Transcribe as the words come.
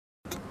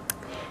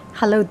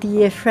Hello,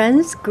 dear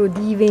friends. Good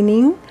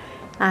evening,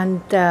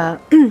 and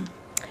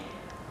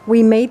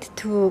we made it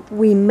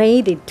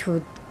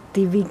to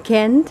the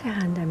weekend,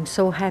 and I'm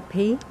so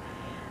happy.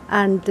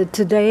 And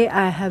today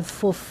I have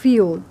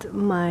fulfilled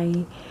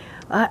my.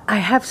 I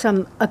have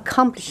some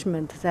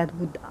accomplishment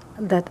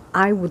that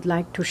I would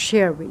like to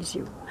share with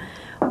you.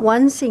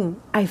 One thing,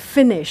 I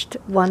finished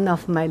one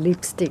of my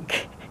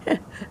lipstick.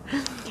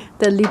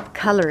 The lip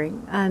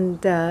coloring, and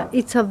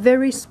it's a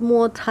very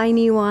small,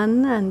 tiny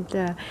one, and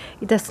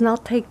it does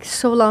not take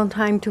so long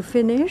time to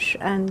finish,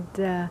 and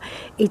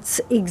it's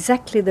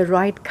exactly the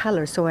right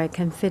color, so I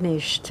can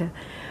finish.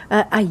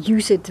 I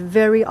use it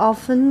very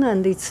often,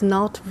 and it's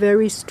not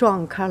very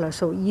strong color,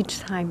 so each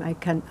time I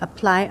can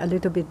apply a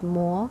little bit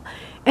more.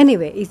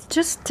 Anyway, it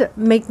just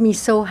make me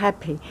so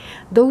happy.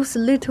 Those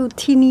little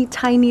teeny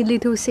tiny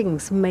little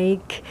things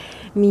make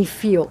me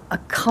feel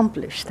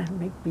accomplished and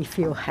make me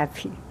feel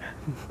happy.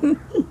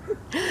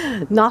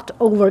 Not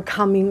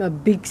overcoming a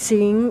big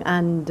thing,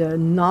 and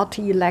not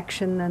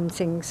election and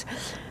things.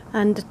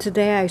 And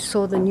today I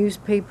saw the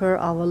newspaper,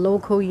 our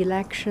local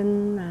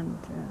election, and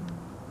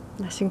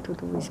nothing to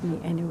do with me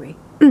anyway.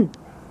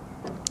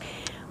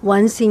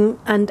 One thing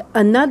and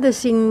another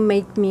thing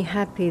make me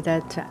happy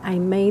that I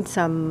made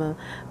some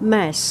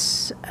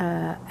math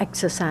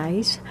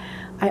exercise.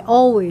 I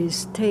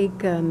always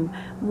take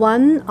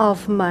one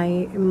of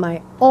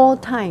my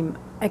all-time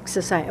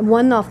exercise,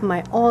 one of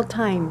my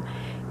all-time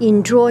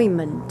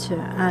enjoyment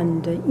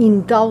and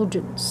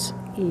indulgence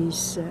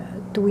is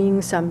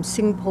doing some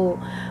simple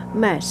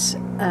math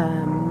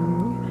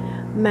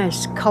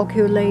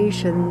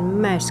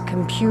calculation, math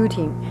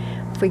computing.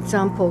 For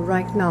example,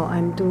 right now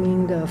I'm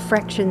doing the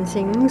fraction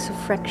things,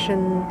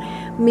 fraction,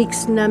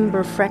 mixed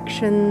number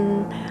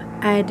fraction,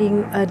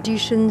 adding,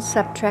 addition,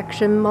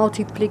 subtraction,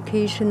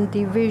 multiplication,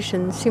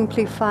 division,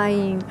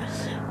 simplifying,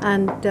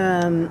 and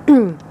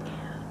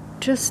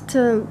just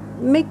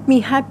make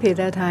me happy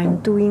that I'm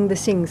doing the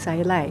things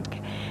I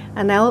like.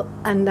 And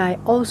I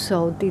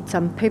also did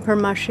some paper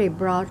mache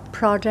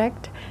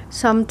project.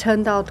 Some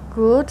turned out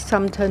good,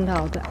 some turned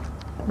out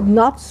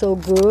not so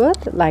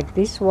good, like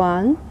this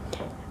one.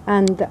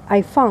 And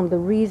I found the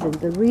reason.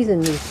 The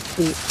reason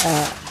is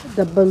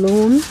the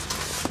balloon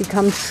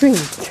becomes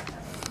shrinked.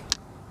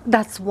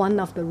 That's one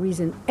of the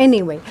reasons.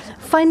 Anyway,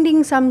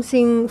 finding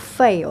something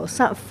fails,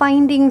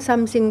 finding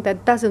something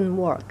that doesn't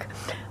work,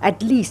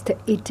 at least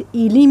it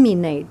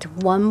eliminates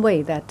one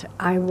way that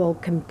I will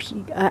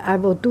compete. I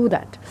will do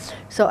that.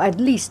 So at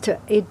least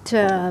it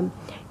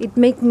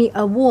make me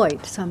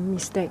avoid some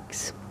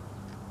mistakes.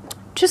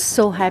 Just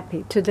so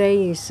happy.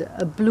 Today is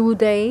a blue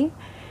day,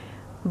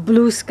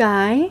 blue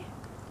sky,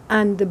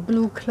 and the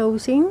blue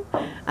clothing,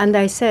 and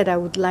I said I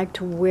would like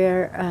to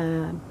wear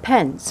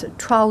pants,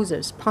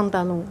 trousers,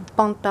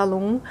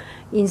 pantalon,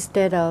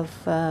 instead of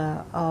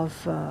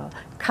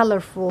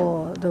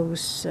colorful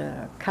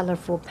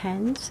colorful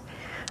pants,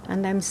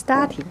 and I'm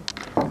starting.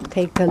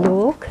 Take a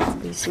look.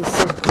 This is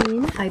a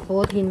jean I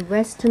bought in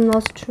Western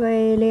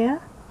Australia.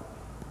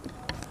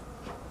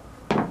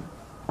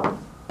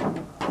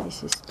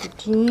 This is the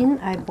jean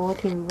I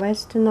bought in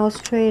Western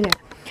Australia.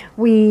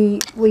 We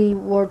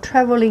were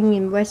traveling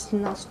in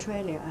Western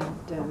Australia,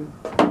 and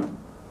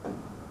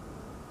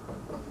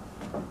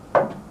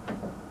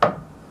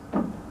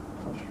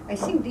I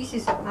think this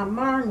is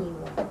Armani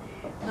one,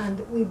 and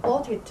we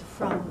bought it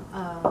from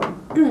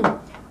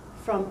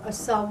from a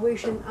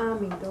Salvation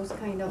Army, those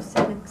kind of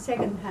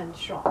second-hand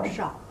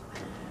shop.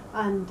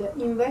 And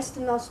in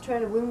Western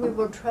Australia, when we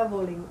were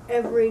traveling,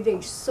 every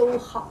day so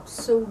hot,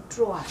 so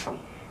dry,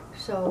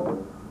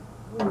 so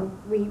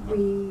we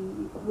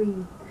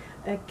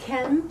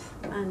camp,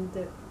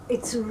 and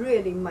it's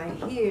really my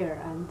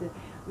hair and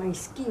my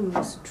skin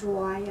was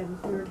dry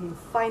and dirty.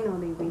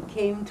 Finally, we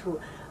came to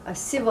a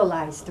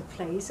civilized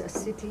place, a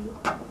city,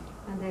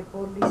 and I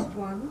bought this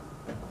one.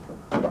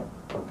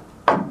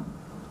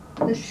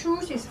 The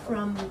shoes is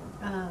from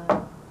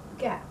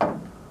Gap,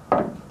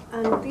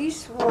 and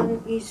this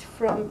one is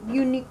from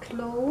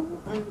Uniqlo,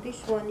 and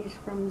this one is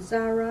from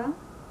Zara.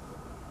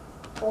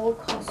 All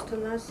cost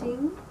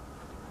nothing.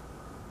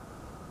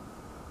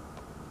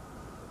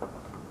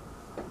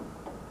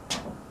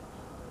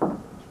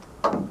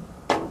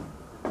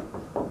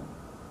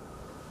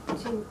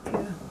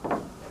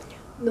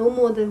 No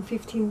more than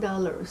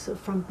 $15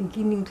 from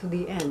beginning to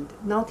the end.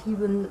 Not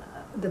even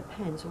the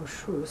pants or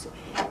shoes.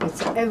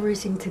 It's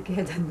everything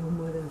together. No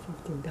more than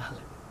 $15.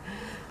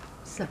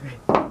 Sorry,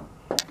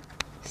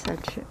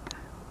 such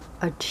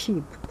a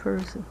cheap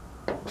person.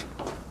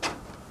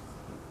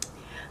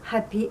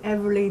 Happy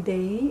every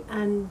day,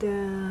 and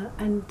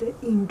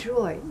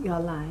enjoy your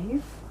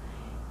life.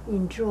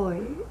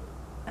 Enjoy.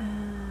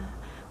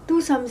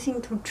 Do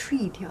something to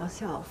treat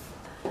yourself.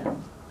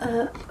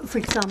 For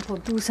example,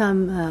 do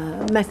some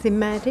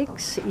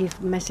mathematics, if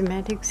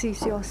mathematics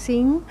is your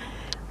thing.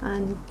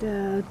 and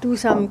do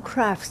some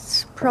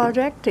crafts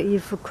project.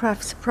 If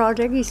crafts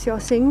project is your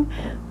thing,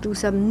 do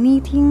some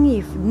knitting.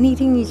 If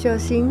knitting is your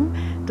thing,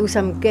 do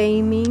some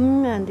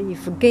gaming. And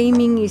if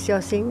gaming is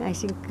your thing, I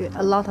think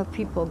a lot of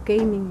people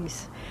gaming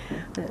is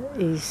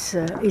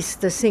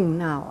the thing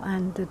now.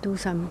 And do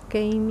some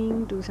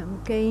gaming, do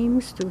some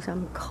games, do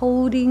some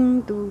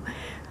coding, do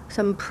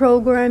some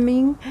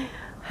programming.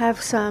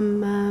 Have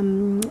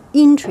some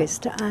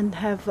interest and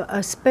have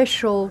a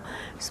special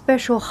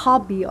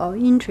hobby or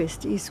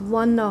interest is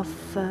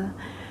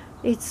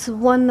it's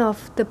one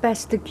of the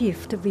best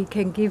gift we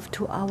can give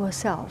to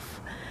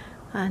ourselves,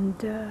 and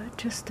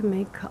just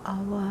make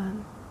our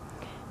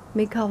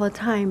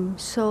time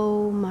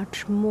so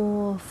much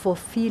more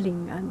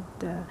fulfilling,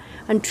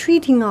 and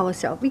treating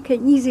ourselves. We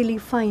can easily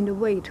find a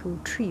way to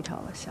treat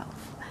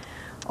ourselves.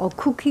 Or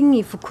cooking,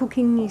 if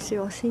cooking is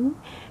your thing.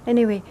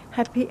 Anyway,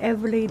 happy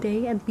every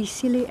day and be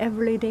silly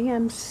every day.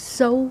 I'm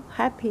so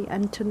happy.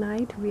 And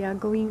tonight we are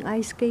going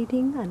ice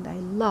skating, and I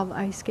love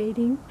ice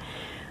skating.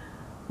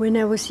 When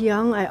I was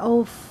young, I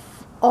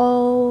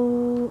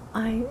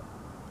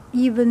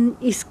even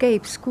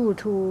escaped school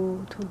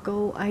to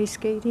go ice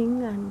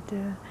skating, and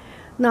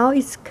now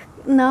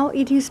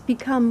it has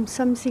become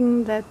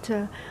something that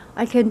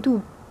I can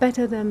do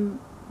better than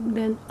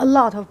a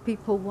lot of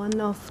people.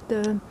 One of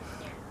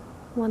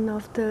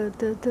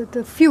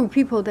the few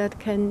people that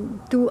can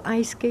do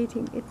ice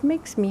skating. It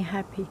makes me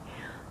happy.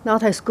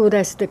 Not as good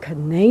as the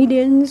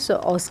Canadians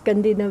or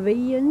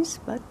Scandinavians,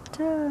 but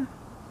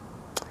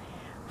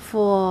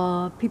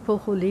for people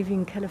who live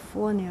in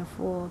California,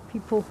 for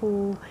people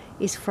who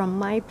is from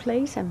my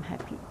place, I'm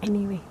happy.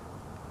 Anyway,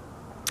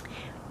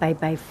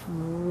 bye-bye,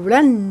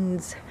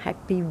 friends.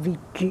 Happy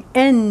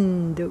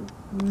weekend.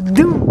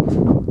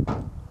 Do.